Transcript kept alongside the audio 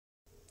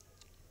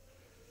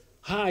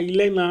Hi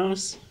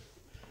learners,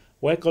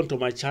 welcome to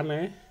my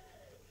channel.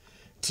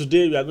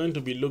 Today we are going to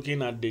be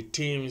looking at the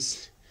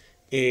themes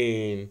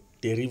in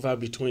The River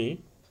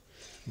Between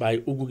by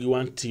Ngugi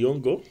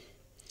Thiongo.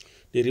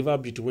 The River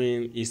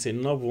Between is a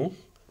novel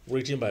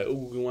written by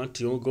Ngugi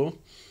Thiongo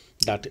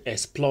that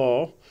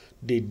explores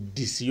the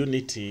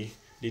disunity,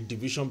 the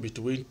division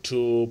between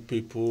two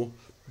people,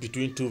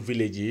 between two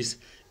villages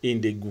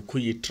in the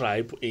Gikuyu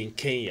tribe in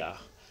Kenya.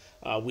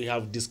 We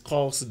have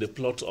discussed the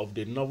plot of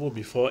the novel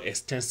before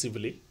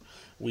extensively.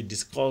 We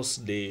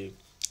discussed the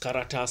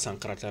characters and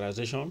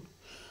characterization.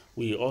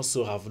 We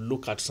also have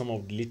looked at some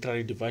of the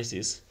literary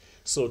devices.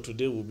 So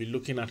today we'll be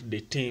looking at the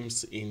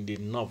themes in the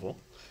novel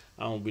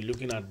and we'll be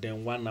looking at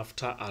them one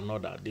after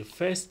another. The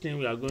first thing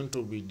we are going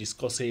to be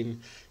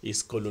discussing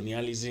is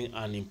colonialism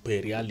and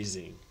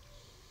imperialism.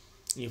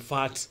 In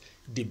fact,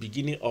 in the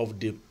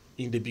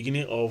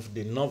beginning of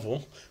the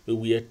novel,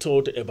 we are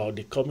told about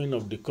the coming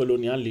of the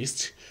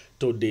colonialists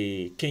to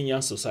the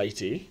Kenyan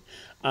society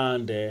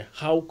and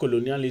how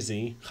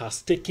colonialism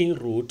has taken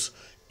root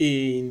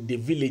in the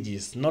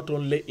villages, not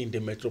only in the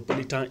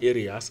metropolitan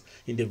areas,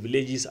 in the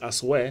villages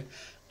as well.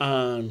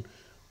 And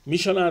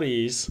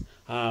missionaries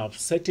are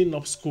setting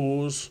up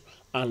schools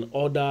and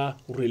other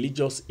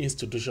religious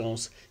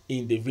institutions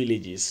in the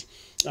villages.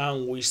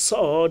 And we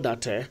saw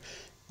that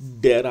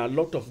there are a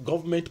lot of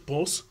government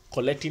posts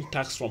collecting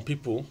tax from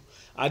people.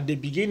 At the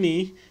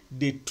beginning,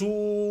 the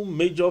two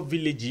major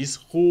villages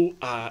who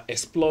are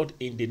explored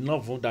in the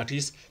novel, that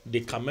is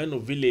the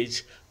Kameno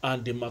village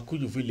and the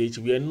Makuyu village,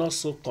 were not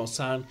so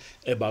concerned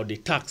about the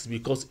tax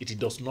because it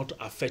does not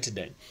affect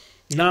them.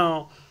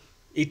 Now,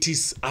 it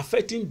is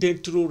affecting them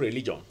through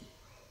religion.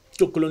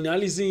 So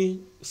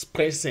colonialism's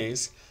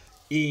presence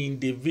in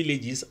the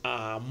villages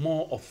are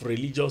more of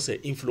religious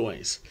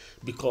influence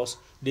because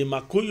the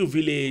Makuyu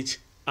village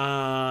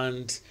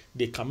and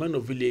the Kameno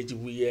village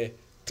were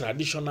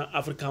traditional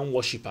African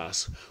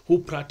worshippers who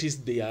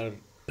practiced their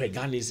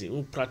paganism,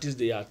 who practiced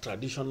their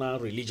traditional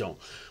religion.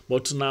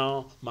 But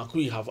now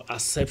Makuyu have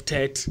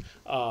accepted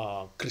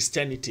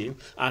Christianity,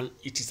 and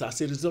it is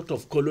as a result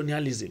of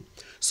colonialism.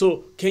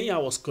 So Kenya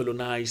was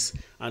colonized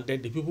and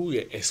then the people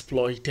were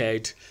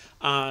exploited,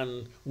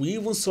 and we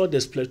even saw the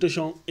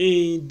exploitation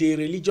in the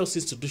religious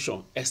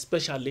institution,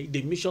 especially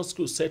the mission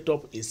school set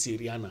up in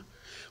Syriana,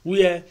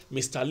 where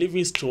Mr.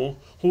 Livingstone,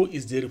 who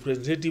is the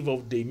representative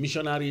of the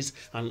missionaries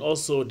and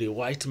also the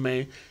white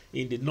men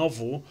in the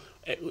novel,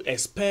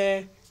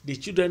 expel the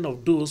children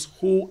of those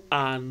who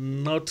are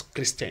not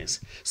Christians.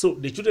 So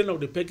the children of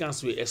the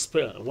pagans were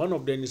expelled. One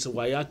of them is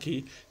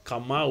WAEC,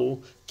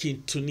 Kamau,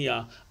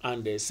 Kintunia,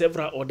 and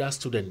several other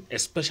students,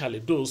 especially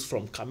those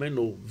from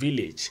Kameno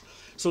village.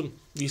 So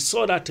we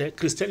saw that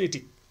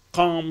Christianity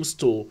comes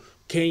to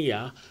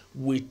Kenya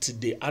with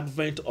the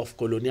advent of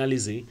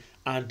colonialism,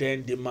 and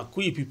then the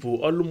Makuyu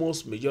people,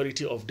 almost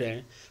majority of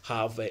them,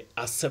 have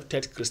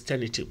accepted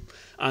Christianity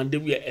and they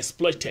were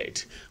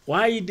exploited.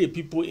 Why the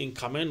people in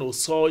Kameno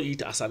saw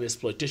it as an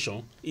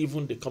exploitation,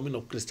 even the coming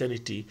of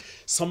Christianity,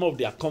 some of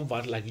their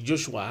converts like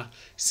Joshua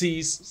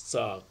sees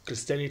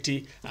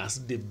Christianity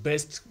as the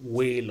best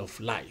way of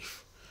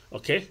life.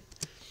 Okay,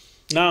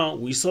 now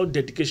we saw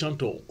dedication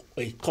to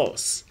a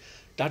cause.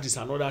 That is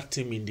another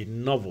theme in the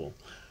novel.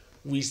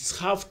 We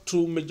have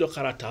two major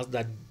characters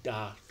that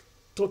are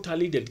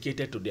totally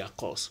dedicated to their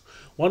cause.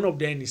 One of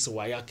them is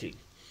WAEC.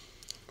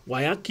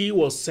 WAEC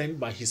was sent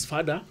by his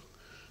father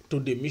to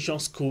the mission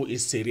school in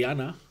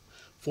Syriana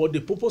for the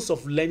purpose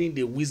of learning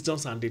the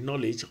wisdoms and the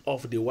knowledge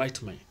of the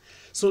white men,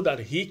 so that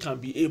he can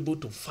be able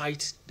to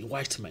fight the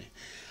white men.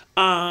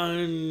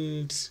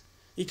 And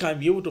he can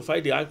be able to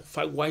fight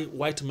the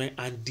white men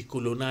and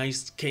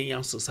decolonize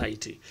Kenyan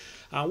society.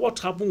 And what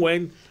happened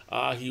when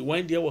he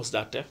went there was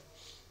that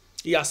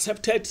he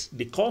accepted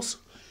the cause.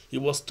 He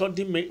was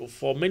studying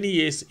for many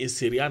years in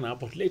Syriana,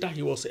 but later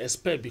he was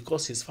expelled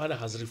because his father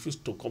has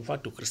refused to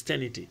convert to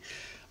Christianity.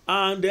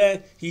 And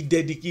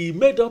he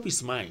made up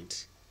his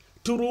mind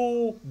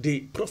through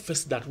the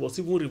prophecy that was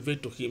even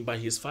revealed to him by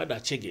his father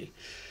Chege,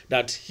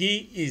 that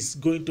he is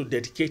going to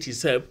dedicate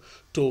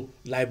himself to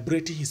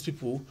liberating his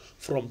people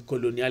from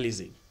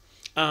colonialism.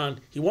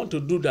 And he wants to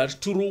do that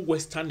through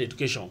Western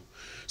education.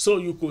 So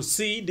you could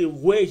see the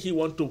way he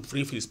wants to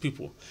free his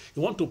people. He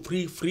wants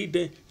to free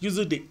them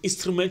using the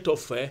instrument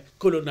of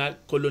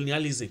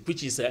colonialism,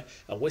 which is a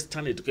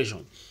Western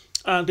education.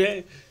 And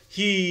then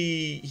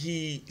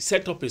he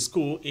set up a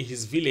school in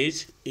his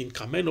village in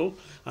Kameno,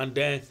 and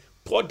then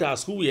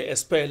others who were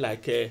expelled,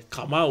 like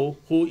Kamau,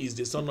 who is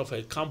the son of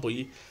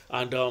Kamboyi,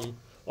 and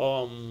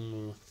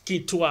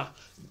Kitua,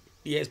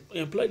 he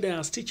employed them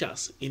as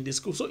teachers in the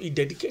school. So he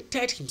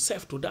dedicated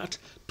himself to that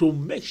to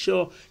make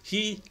sure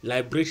he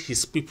liberates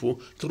his people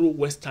through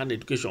Western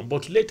education.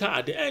 But later,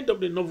 at the end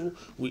of the novel,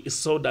 we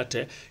saw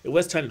that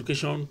Western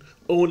education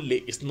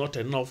only is not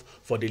enough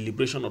for the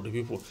liberation of the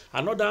people.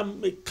 Another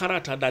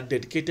character that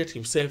dedicated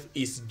himself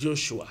is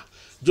Joshua.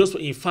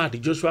 In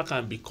fact, Joshua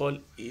can be called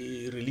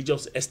a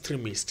religious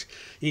extremist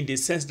in the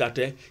sense that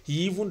he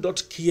even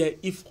don't care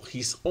if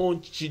his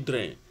own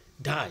children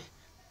die.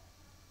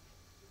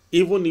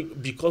 even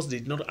if, because they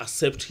did not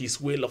accept his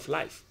way of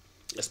life,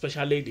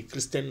 especially the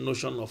Christian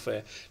notion of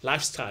a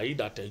lifestyle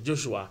that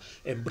Joshua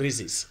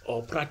embraces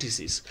or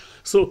practices.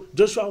 So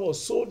Joshua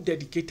was so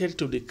dedicated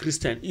to the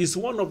Christian. He's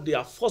one of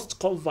their first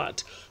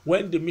convert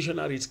when the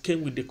missionaries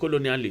came with the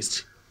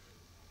colonialists.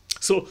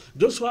 So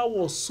Joshua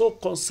was so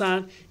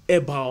concerned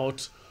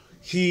about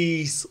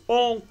his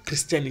own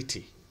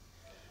Christianity,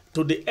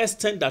 to the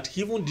extent that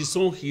he even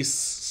disowned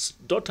his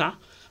daughter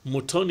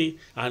Mutoni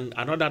and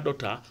another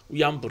daughter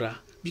Uyambura,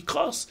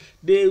 because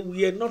they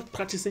were not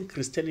practicing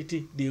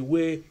Christianity the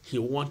way he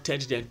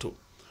wanted them to.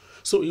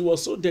 So he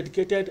was so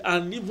dedicated,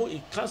 and even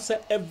he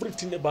canceled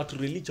everything about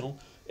religion,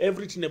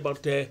 everything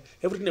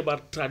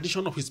about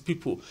tradition of his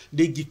people.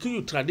 The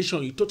Gikuyu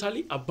tradition, he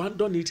totally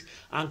abandoned it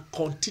and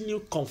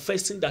continued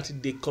confessing that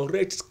the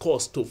correct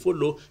course to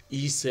follow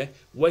is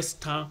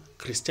Western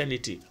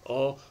Christianity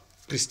or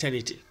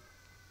Christianity.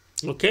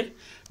 Okay,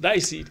 that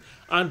is it.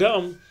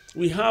 And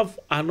we have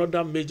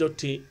another major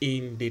thing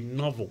in the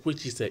novel,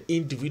 which is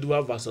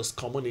individual versus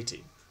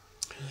community.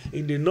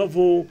 In the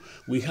novel,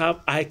 we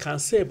have, I can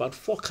say, about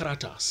 4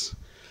 characters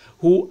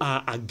who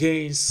are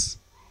against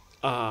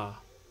a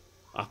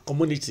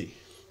community.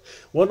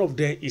 One of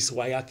them is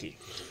Wayaki.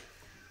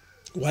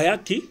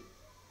 Wayaki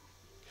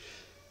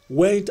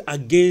went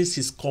against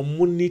his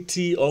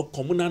community or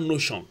communal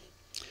notion.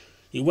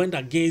 He went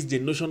against the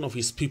notion of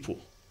his people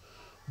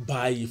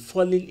by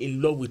falling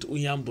in love with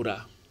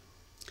Uyambura,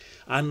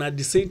 and at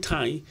the same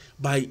time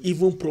by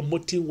even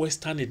promoting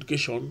Western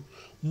education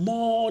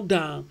more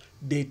than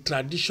the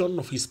tradition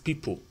of his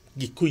people,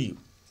 Gikuyu.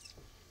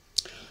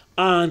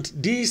 And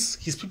this,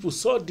 his people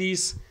saw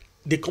this,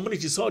 the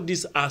community saw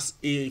this as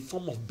a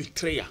form of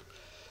betrayal.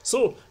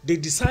 So they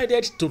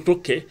decided to,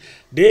 okay,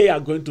 they are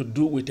going to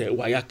do with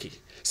Wayaki.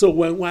 So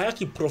when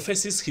Wayaki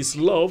professes his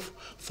love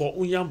for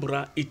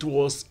Uyambura, it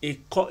was a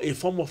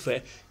form of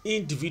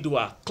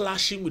individual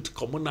clashing with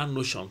communal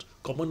notions,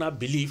 communal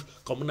belief,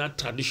 communal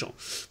tradition,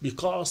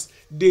 because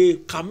the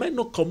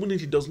Kameno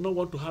community does not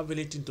want to have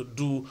anything to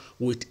do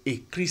with a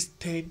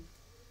Christian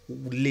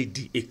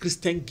lady, a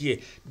Christian girl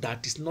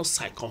that is not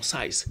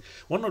circumcised.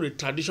 One of the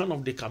traditions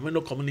of the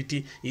Kameno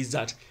community is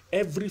that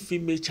every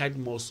female child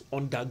must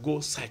undergo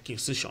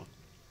circumcision.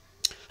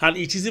 And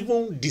it is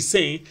even the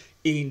same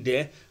in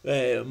the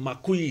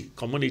Makui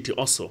community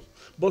also.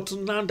 But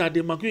now that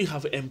the Makui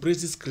have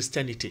embraced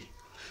Christianity,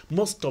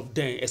 most of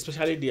them,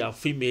 especially their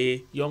female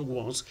young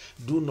ones,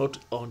 do not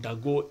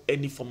undergo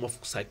any form of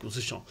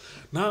circumcision.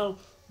 Now,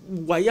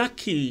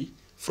 Wayaki,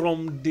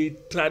 from the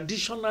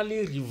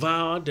traditionally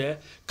revered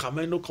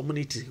Kameno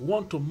community,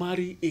 want to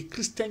marry a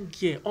Christian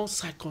girl,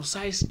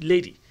 uncircumcised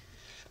lady.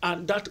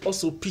 And that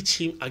also pitched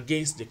him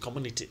against the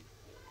community.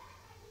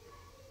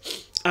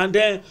 And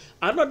then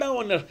another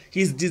one,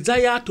 his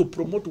desire to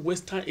promote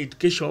Western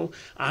education,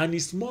 and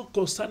is more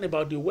concerned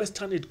about the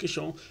Western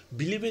education,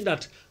 believing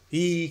that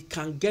he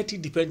can get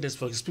independence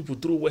for his people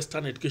through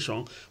Western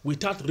education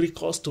without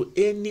recourse to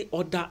any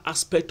other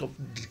aspect of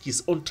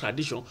his own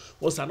tradition,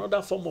 was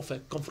another form of a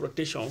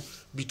confrontation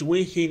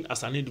between him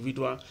as an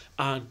individual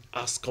and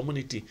as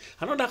community.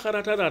 Another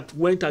character that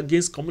went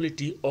against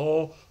community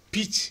or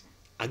pitched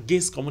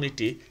against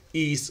community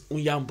is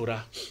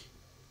Uyambura.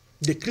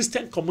 The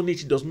Christian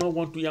community does not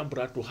want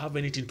Uyambura to have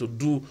anything to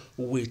do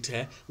with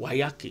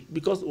Wayaki,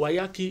 because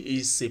Wayaki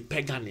is a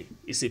pagan.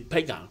 Is a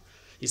pagan.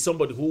 Is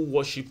somebody who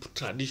worship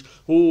tradition,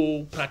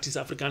 who practice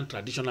African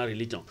traditional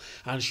religion,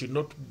 and should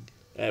not.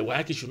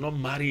 Wayaki should not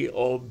marry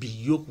or be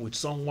yoked with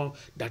someone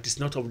that is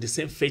not of the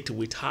same faith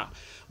with her.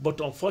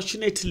 But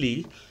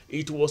unfortunately,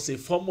 it was a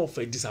form of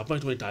a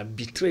disappointment and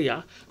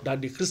betrayal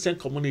that the Christian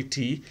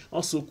community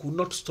also could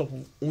not stop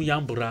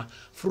Uyambura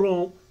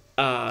from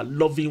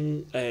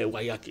loving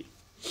Wayaki.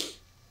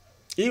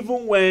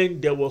 Even when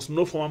there was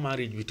no formal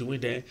marriage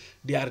between them,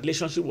 their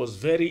relationship was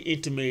very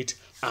intimate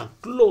and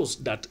close,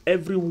 that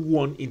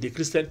everyone in the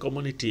Christian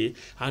community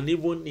and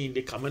even in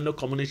the Kameno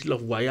community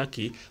of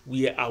Wayaki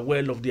were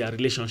aware of their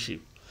relationship.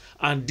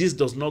 And this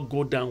does not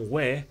go down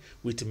well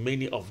with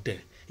many of them.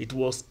 It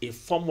was a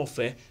form of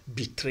a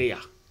betrayal.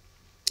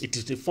 It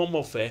is a form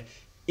of a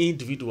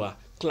individual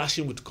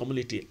clashing with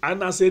community.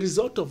 And as a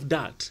result of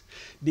that,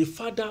 the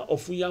father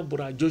of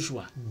Uyambura,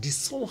 Joshua,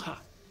 disowned her.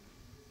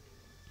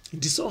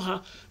 Disown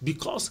her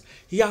because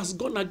he has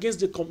gone against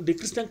the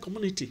Christian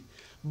community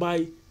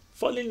by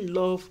falling in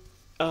love,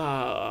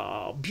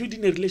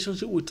 building a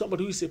relationship with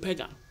somebody who is a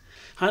pagan.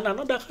 And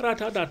another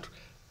character that,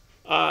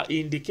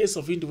 in the case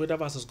of individual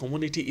versus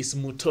community, is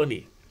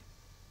Mutoni.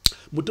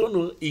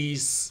 Mutoni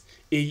is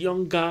a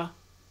younger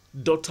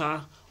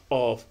daughter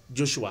of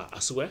Joshua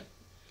as well.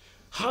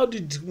 How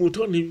did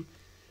Mutoni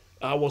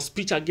was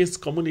pitched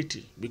against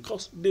community?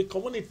 Because the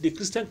community, the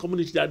Christian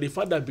community that the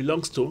father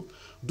belongs to,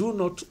 do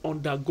not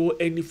undergo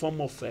any form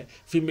of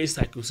female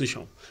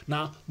circumcision.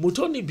 Now,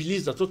 Mutoni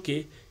believes that,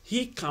 okay,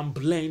 he can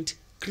blend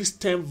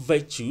Christian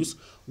virtues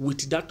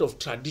with that of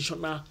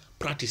traditional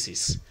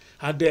practices.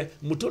 And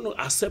Mutoni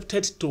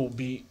accepted to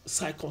be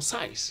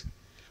circumcised,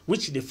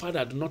 which the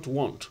father did not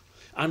want.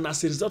 And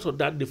as a result of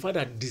that, the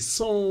father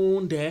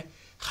disowned her.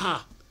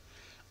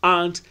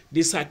 And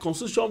the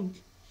circumcision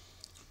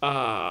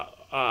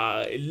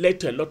led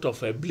to a lot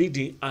of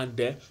bleeding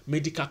and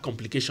medical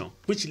complication,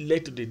 which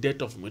led to the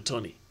death of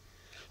Mutoni.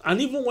 And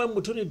even when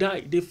Mutoni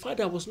died, the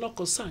father was not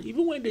concerned.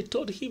 Even when they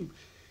told him,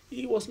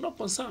 he was not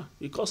concerned,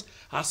 because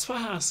as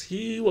far as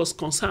he was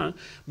concerned,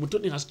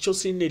 Mutoni has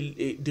chosen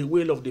the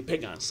way of the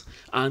pagans,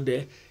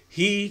 and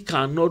he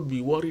cannot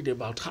be worried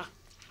about her.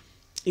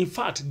 In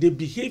fact, the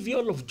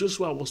behavior of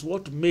Joshua was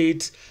what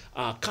made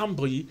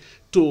Kamboi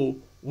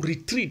to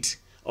retreat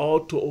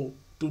or to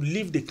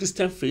leave the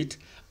Christian faith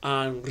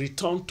and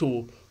return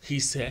to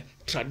his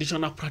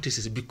traditional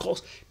practices,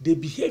 because the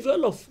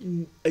behavior of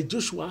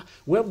Joshua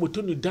when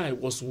Mutoni died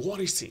was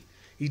worrisome.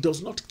 He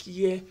does not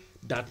care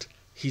that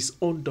his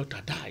own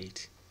daughter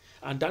died,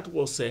 and that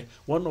was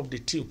one of the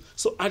two.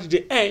 So at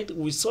the end,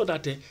 we saw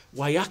that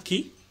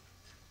WAEC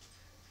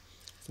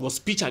was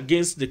pitched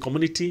against the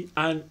community,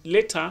 and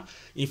later,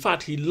 in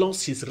fact, he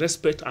lost his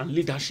respect and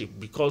leadership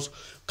because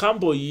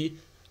Kamboi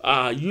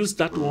used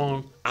that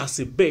one as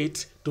a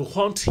bait to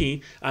hunt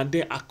him and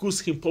then accuse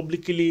him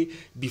publicly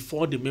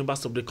before the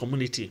members of the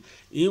community,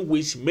 in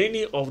which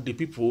many of the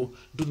people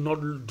do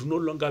no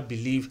longer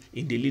believe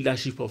in the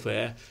leadership of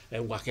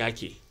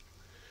WAEC.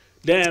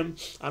 Then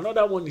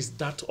another one is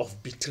that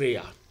of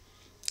betrayal.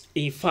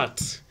 In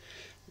fact,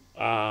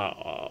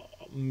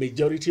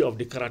 majority of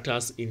the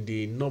characters in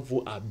the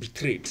novel are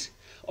betrayed,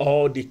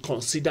 or they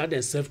consider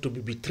themselves to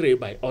be betrayed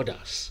by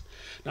others.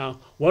 Now,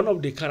 one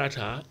of the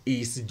characters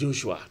is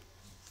Joshua.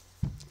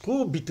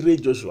 Who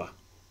betrayed Joshua?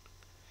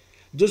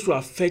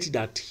 Joshua felt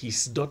that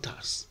his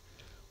daughters,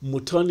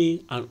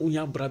 Mutoni and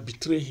Unyambra,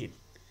 betrayed him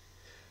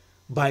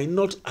by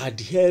not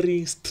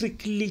adhering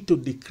strictly to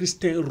the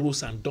Christian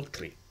rules and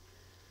doctrine.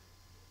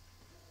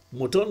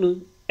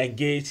 Mutoni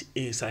engaged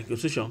in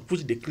circumcision,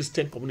 which the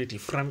Christian community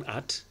frowned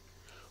at.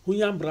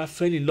 Unyambra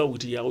fell in love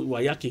with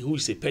WAEC, who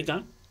is a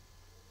pagan,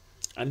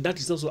 and that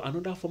is also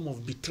another form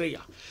of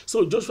betrayal.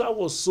 So Joshua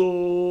was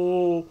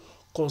so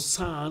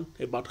concerned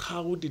about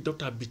how the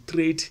daughter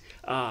betrayed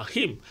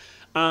him,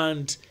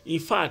 and in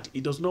fact,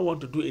 he does not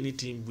want to do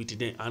anything with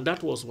them, and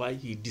that was why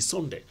he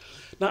disowned them.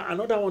 Now,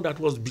 another one that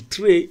was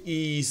betrayed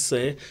is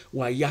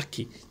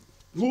WAEC.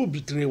 Who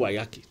betrayed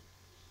WAEC?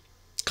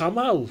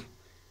 Kamau,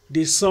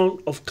 the son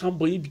of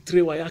Kamboi,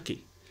 betrayed WAEC,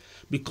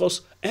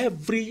 because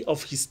every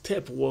of his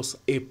step was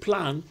a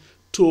plan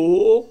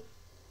to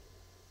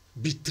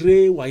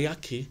betray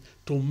WAEC,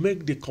 to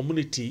make the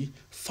community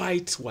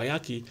fight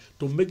WAEC,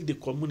 to make the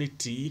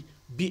community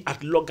be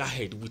at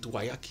loggerhead with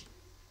WAEC.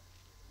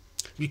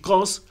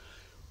 Because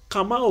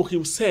Kamau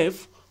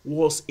himself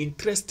was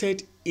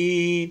interested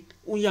in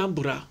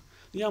Unyambra.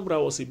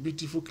 Unyambra was a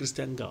beautiful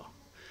Christian girl.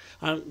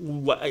 And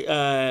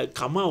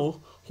Kamau,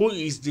 who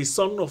is the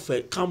son of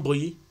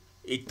Kamboi,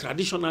 a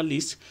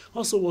traditionalist,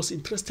 also was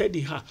interested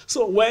in her.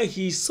 So when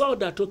he saw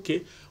that,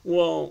 okay,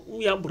 well,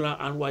 Unyambra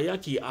and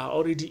WAEC are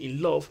already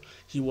in love,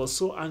 he was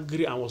so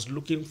angry and was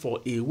looking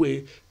for a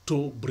way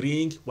to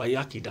bring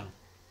WAEC down.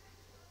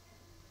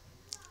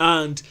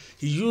 And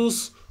he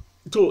used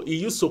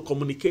to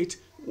communicate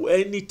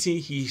anything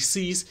he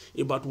sees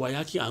about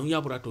WAEC and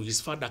Unyambra to his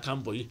father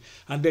Kamboi,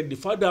 and then the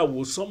father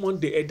would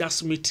summon the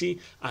elders meeting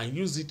and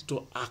use it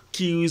to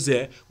accuse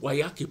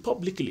WAEC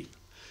publicly.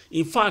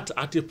 In fact,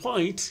 at a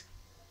point,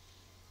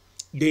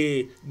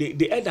 the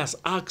elders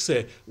asked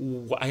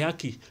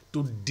WAEC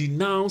to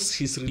denounce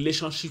his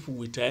relationship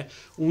with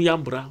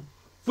Unyambra,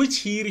 which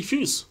he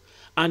refused.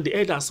 And the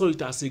elders saw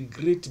it as a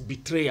great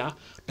betrayal,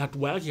 that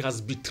WAEC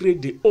has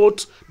betrayed the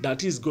oath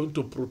that is going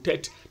to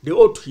protect, the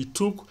oath he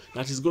took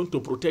that is going to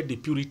protect the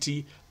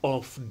purity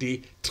of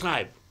the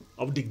tribe,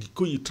 of the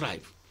Gikuyu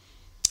tribe.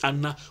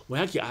 And now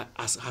WAEC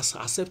has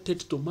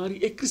accepted to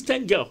marry a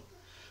Christian girl,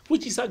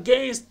 which is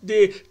against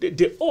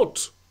the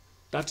oath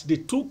that they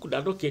took,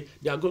 that okay,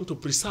 they are going to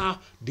preserve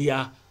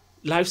their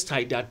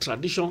lifestyle, their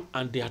tradition,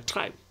 and their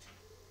tribe.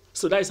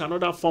 So that is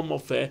another form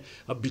of a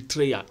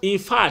betrayal. In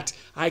fact,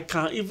 I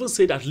can even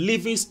say that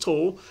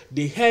Livingstone,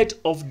 the head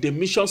of the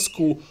mission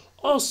school,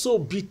 also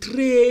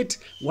betrayed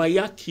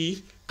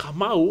WAEC,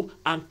 Kamau,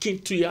 and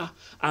Kintuya,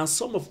 and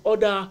some of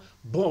other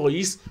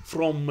boys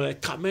from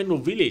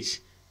Kameno village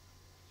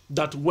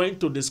that went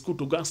to the school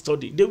to go and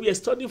study. They were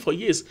studying for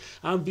years,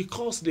 and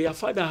because their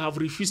father have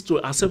refused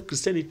to accept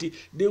Christianity,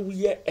 they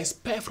were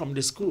expelled from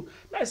the school.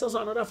 That is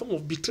also another form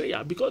of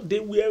betrayal, because they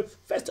were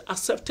first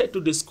accepted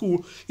to the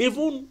school,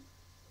 even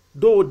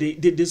though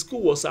the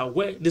school was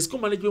aware, the school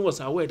management was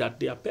aware that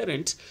their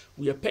parents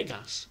were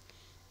pagans.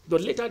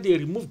 But later they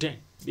removed them.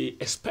 They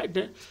expelled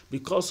them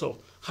because of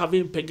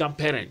having pagan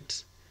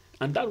parents.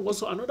 And that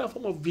was another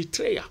form of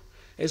betrayal,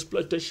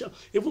 exploitation,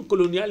 even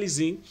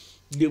colonialism.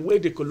 The way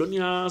the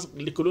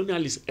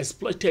colonialists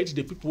exploited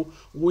the people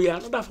were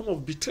another form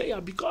of betrayal,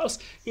 because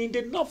in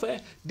the novel,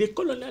 the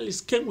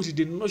colonialists came with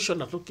the notion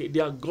that, okay, they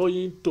are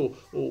going to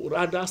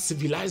rather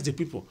civilize the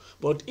people.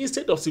 But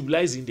instead of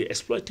civilizing, they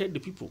exploited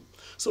the people.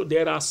 So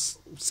there are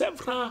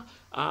several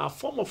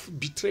forms of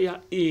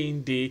betrayal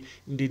in the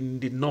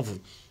novel.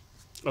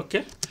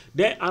 Okay?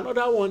 Then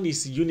another one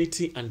is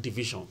unity and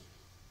division.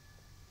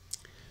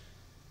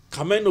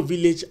 Kameno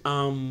village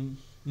and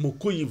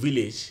Mukuyi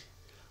village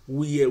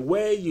were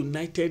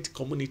well-united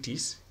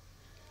communities,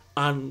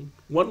 and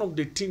one of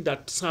the things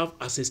that served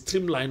as a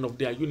streamline of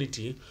their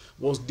unity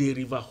was the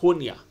River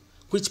Honia,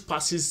 which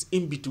passes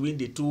in between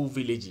the two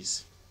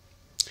villages.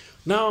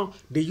 Now,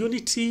 the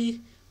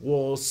unity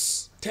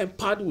was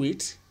tempered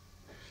with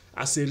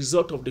as a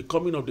result of the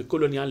coming of the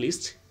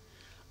colonialists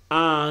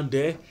and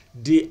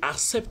the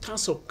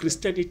acceptance of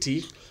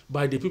Christianity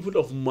by the people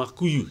of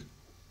Makuyu.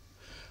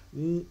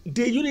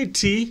 The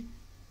unity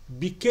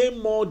became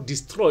more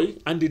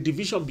destroyed and the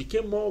division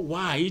became more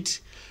wide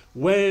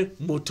when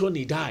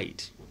Mutoni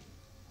died.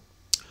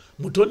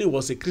 Mutoni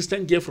was a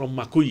Christian girl from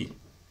Makuyi.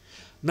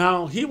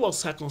 Now, he was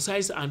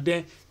circumcised and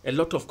then a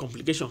lot of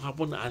complications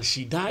happened and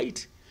she died.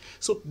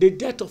 So the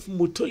death of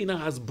Mutoni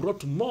has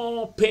brought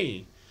more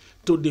pain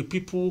to the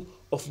people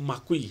of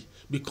Makuyi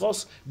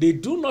because they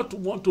do not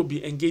want to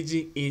be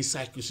engaging in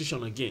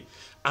circumcision again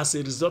as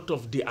a result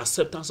of the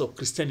acceptance of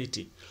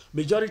Christianity.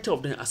 Majority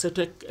of them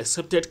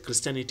accepted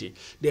Christianity.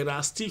 There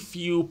are still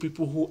few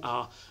people who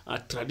are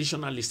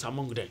traditionalists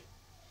among them.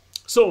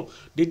 So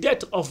the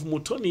death of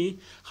Mutoni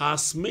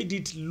has made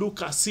it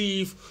look as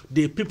if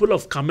the people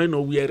of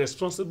Kameno were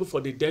responsible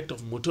for the death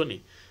of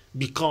Mutoni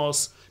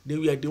because they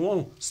were the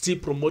one still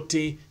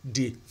promoting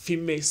the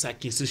female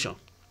circumcision.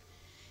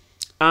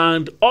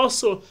 And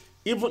also,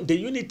 even the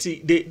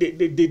unity,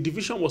 the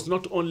division was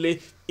not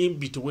only in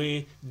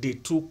between the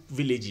two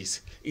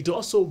villages. It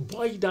also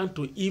boiled down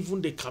to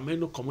even the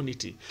Kameno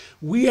community,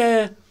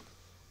 where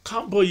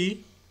Kamboyi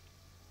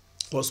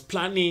was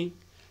planning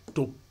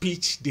to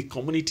pitch the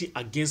community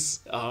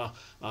against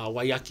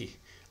Wayaki.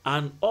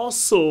 And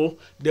also,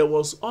 there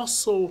was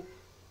also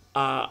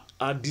a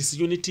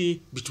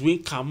disunity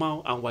between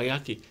Kamau and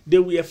Wayaki. They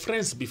were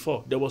friends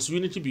before. There was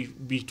unity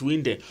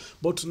between them.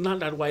 But now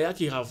that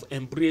Wayaki have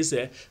embraced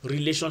a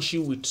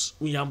relationship with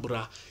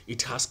Uyambura,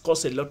 it has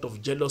caused a lot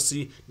of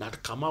jealousy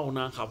that Kamau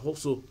now have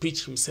also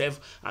pitched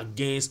himself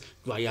against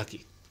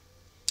Wayaki.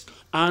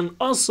 And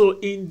also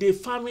in the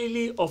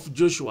family of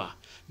Joshua,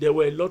 there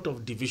were a lot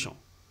of division.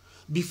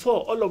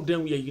 Before, all of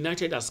them were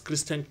united as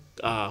Christian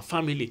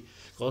family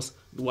because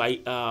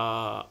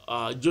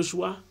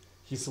Joshua,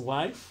 his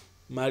wife,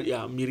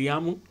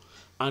 Miriam,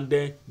 and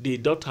then the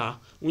daughter,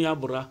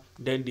 Uyabura,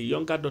 then the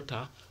younger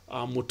daughter,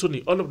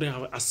 Mutoni, all of them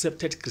have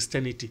accepted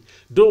Christianity.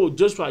 Though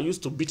Joshua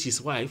used to beat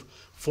his wife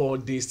for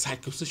the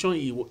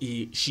circumcision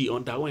she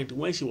underwent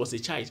when she was a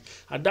child.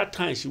 At that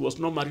time, she was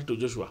not married to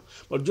Joshua.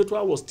 But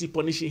Joshua was still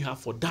punishing her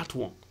for that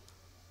one,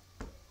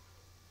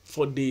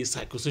 for the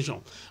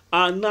circumcision.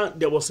 And now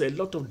there was a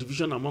lot of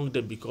division among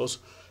them because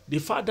the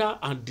father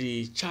and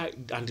the child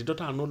and the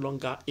daughter are no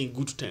longer in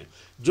good terms.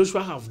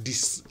 Joshua have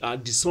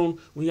disowned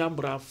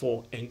Uyambra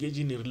for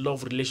engaging in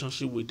love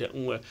relationship with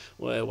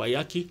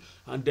Wayaki,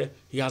 and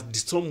he has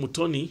disowned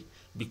Mutoni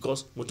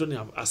because Mutoni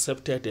have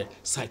accepted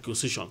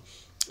circumcision.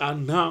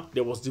 And now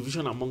there was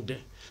division among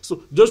them.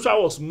 So Joshua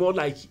was more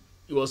like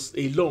he was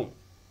alone,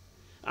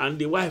 and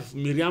the wife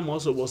Miriam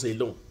also was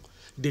alone.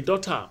 The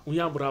daughter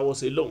Uyambra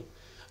was alone.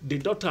 The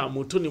daughter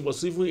Mutoni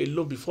was even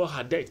alone before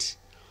her death.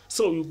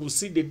 So you could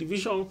see the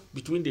division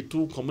between the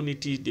two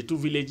communities, the two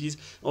villages,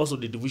 also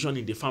the division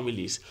in the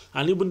families,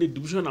 and even the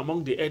division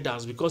among the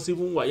elders, because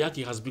even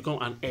Wayaki has become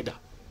an elder.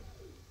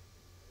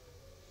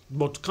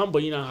 But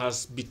Kamboyina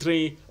has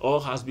betrayed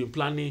or has been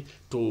planning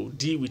to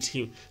deal with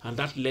him, and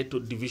that led to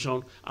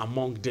division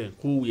among them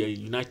who were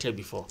united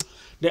before.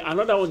 Then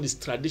another one is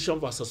tradition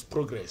versus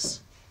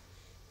progress.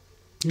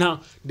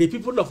 Now, the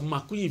people of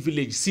Makuyi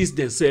village sees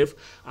themselves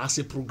as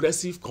a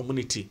progressive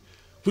community,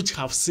 which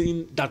have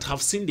seen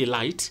the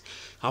light,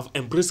 have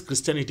embraced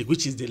Christianity,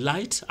 which is the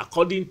light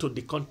according to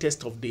the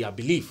context of their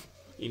belief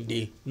in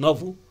the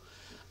novel.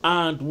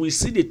 And we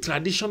see the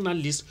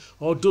traditionalists,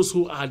 or those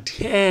who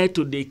adhere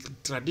to the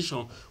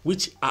tradition,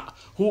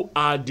 who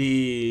are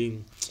the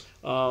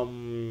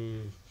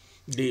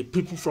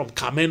people from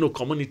Kameno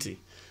community.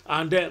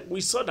 And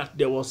we saw that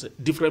there was a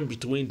difference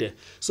between them.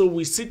 So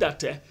we see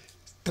that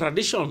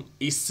tradition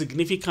is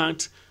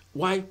significant,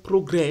 while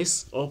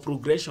progress or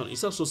progression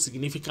is also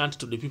significant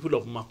to the people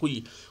of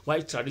Makuyi, while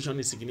tradition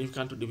is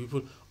significant to the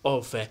people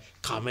of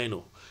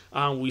Kameno.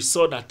 And we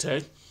saw that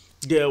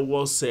there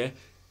was an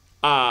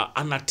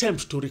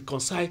attempt to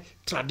reconcile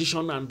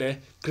tradition and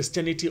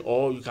Christianity,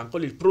 or you can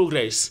call it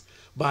progress,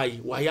 by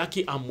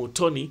Wayaki and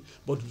Mutoni,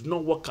 but it did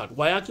not work out.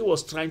 Wayaki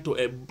was trying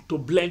to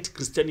blend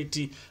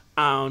Christianity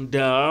and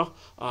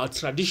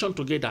tradition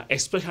together,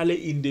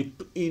 especially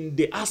in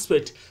the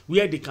aspect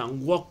where they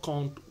can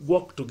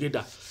work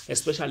together,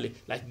 especially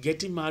like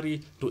getting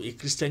married to a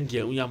Christian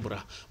girl,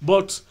 Uyambura.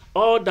 But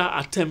all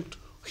that attempt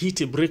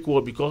hit a brick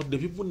wall because the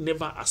people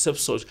never accept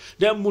such.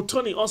 Then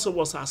Mutoni also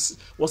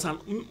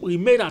he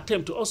made an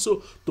attempt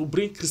to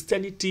bring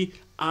Christianity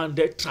and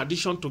the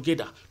tradition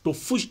together, to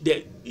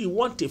he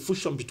want a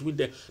fusion between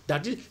them.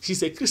 That is,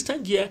 she's a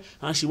Christian girl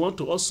and she want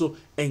to also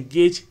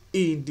engage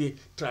in the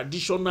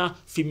traditional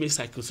female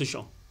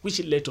circumcision,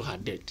 which led to her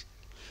death.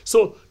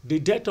 So the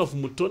death of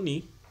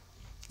Mutoni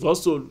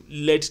also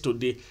led to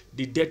the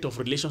death of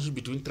relationship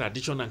between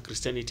tradition and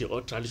Christianity,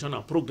 or tradition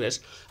and progress.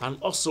 And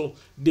also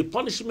the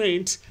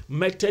punishment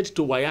meted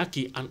to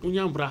WAEC and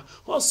Unyambra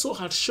also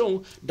had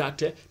shown that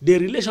the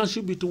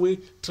relationship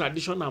between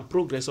tradition and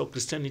progress or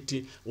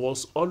Christianity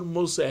was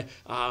almost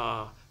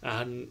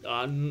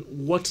and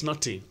what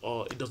nothing,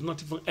 or it does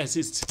not even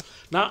exist.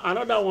 Now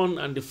another one,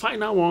 and the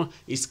final one,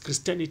 is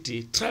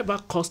Christianity, tribal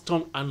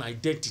custom and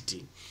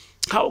identity.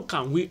 How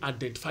can we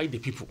identify the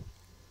people?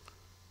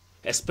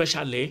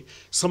 Especially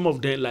some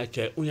of them like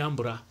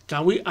Unyambra.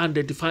 Can we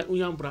identify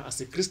Unyambra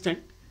as a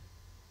Christian?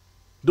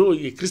 Though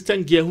a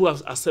Christian girl who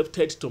has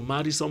accepted to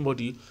marry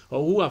somebody,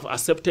 or who have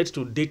accepted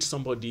to date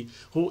somebody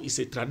who is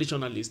a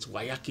traditionalist,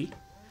 WAEC,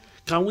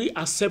 can we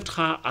accept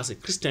her as a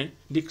Christian?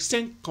 The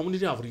Christian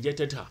community have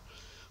rejected her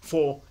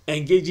for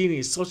engaging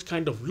in such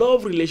kind of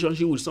love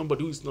relationship with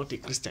somebody who is not a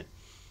Christian.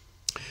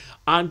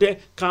 And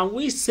can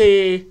we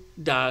say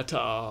that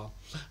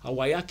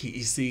WAEC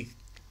is a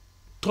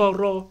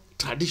thorough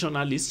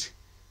traditionalist?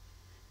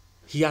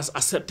 He has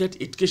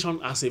accepted education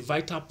as a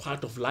vital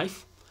part of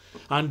life,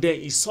 and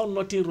he saw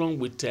nothing wrong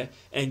with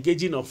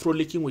engaging or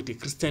frolicking with a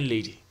Christian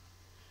lady.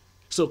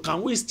 So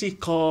can we still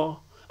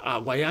call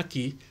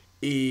WAEC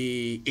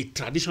a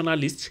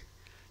traditionalist?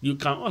 You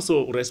can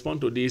also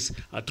respond to this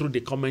through the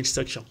comment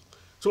section.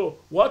 So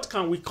what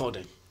can we call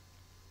them?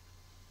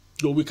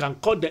 So we can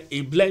call them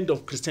a blend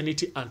of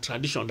Christianity and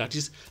tradition, that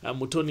is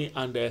Mutoni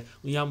and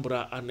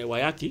Unyambra and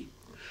WAEC.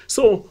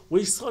 So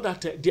we saw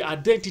that the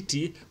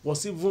identity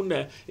was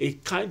even a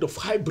kind of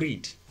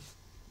hybrid,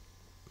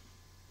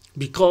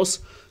 because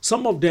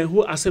some of them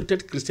who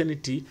accepted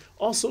Christianity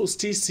also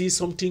still see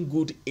something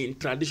good in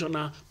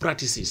traditional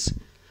practices,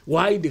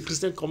 why the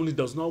Christian community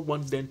does not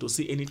want them to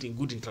see anything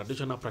good in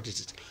traditional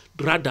practices.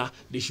 Rather,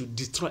 they should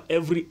destroy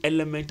every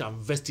element and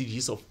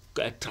vestiges of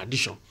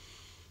tradition.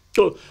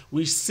 So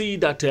we see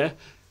that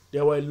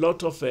there were a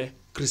lot of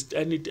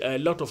Christianity, a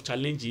lot of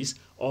challenges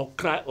or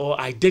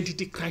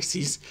identity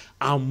crisis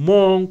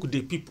among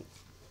the people,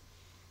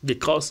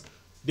 because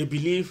they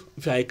believe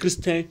if you are a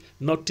Christian,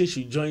 nothing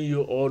should join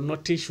you or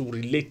nothing should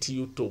relate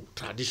you to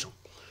tradition.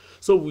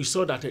 So we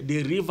saw that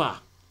the river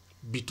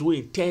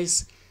between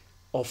tests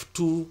of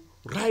two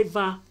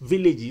rival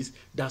villages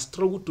that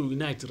struggled to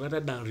unite rather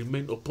than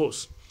remain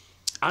opposed.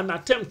 An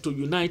attempt to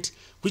unite,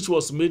 which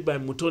was made by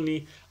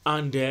Mutoni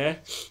and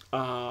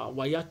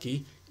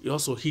WAEC,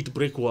 also hit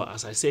break wall,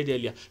 as I said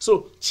earlier.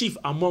 So chief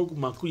among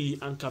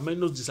Makui and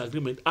Kameno's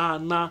disagreement are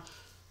now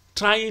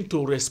trying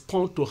to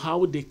respond to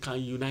how they can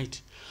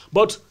unite.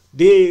 But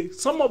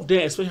some of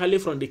them, especially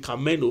from the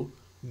Kameno,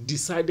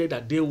 decided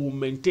that they will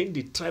maintain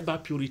the tribal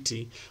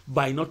purity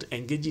by not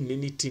engaging in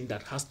anything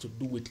that has to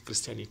do with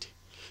Christianity.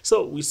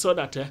 So we saw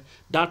that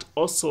that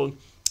also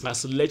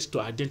has led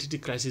to identity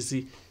crisis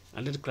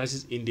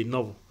in the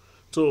novel.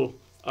 So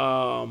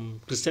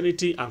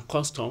Christianity and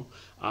custom,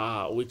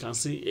 we can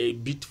see a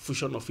bit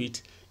fusion of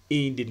it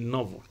in the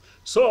novel.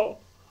 So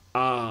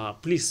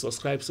please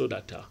subscribe so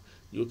that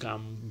you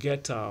can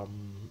get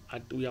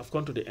we have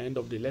come to the end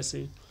of the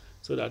lesson,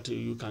 so that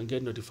you can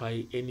get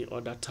notified any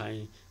other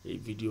time a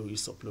video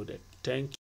is uploaded. Thank you.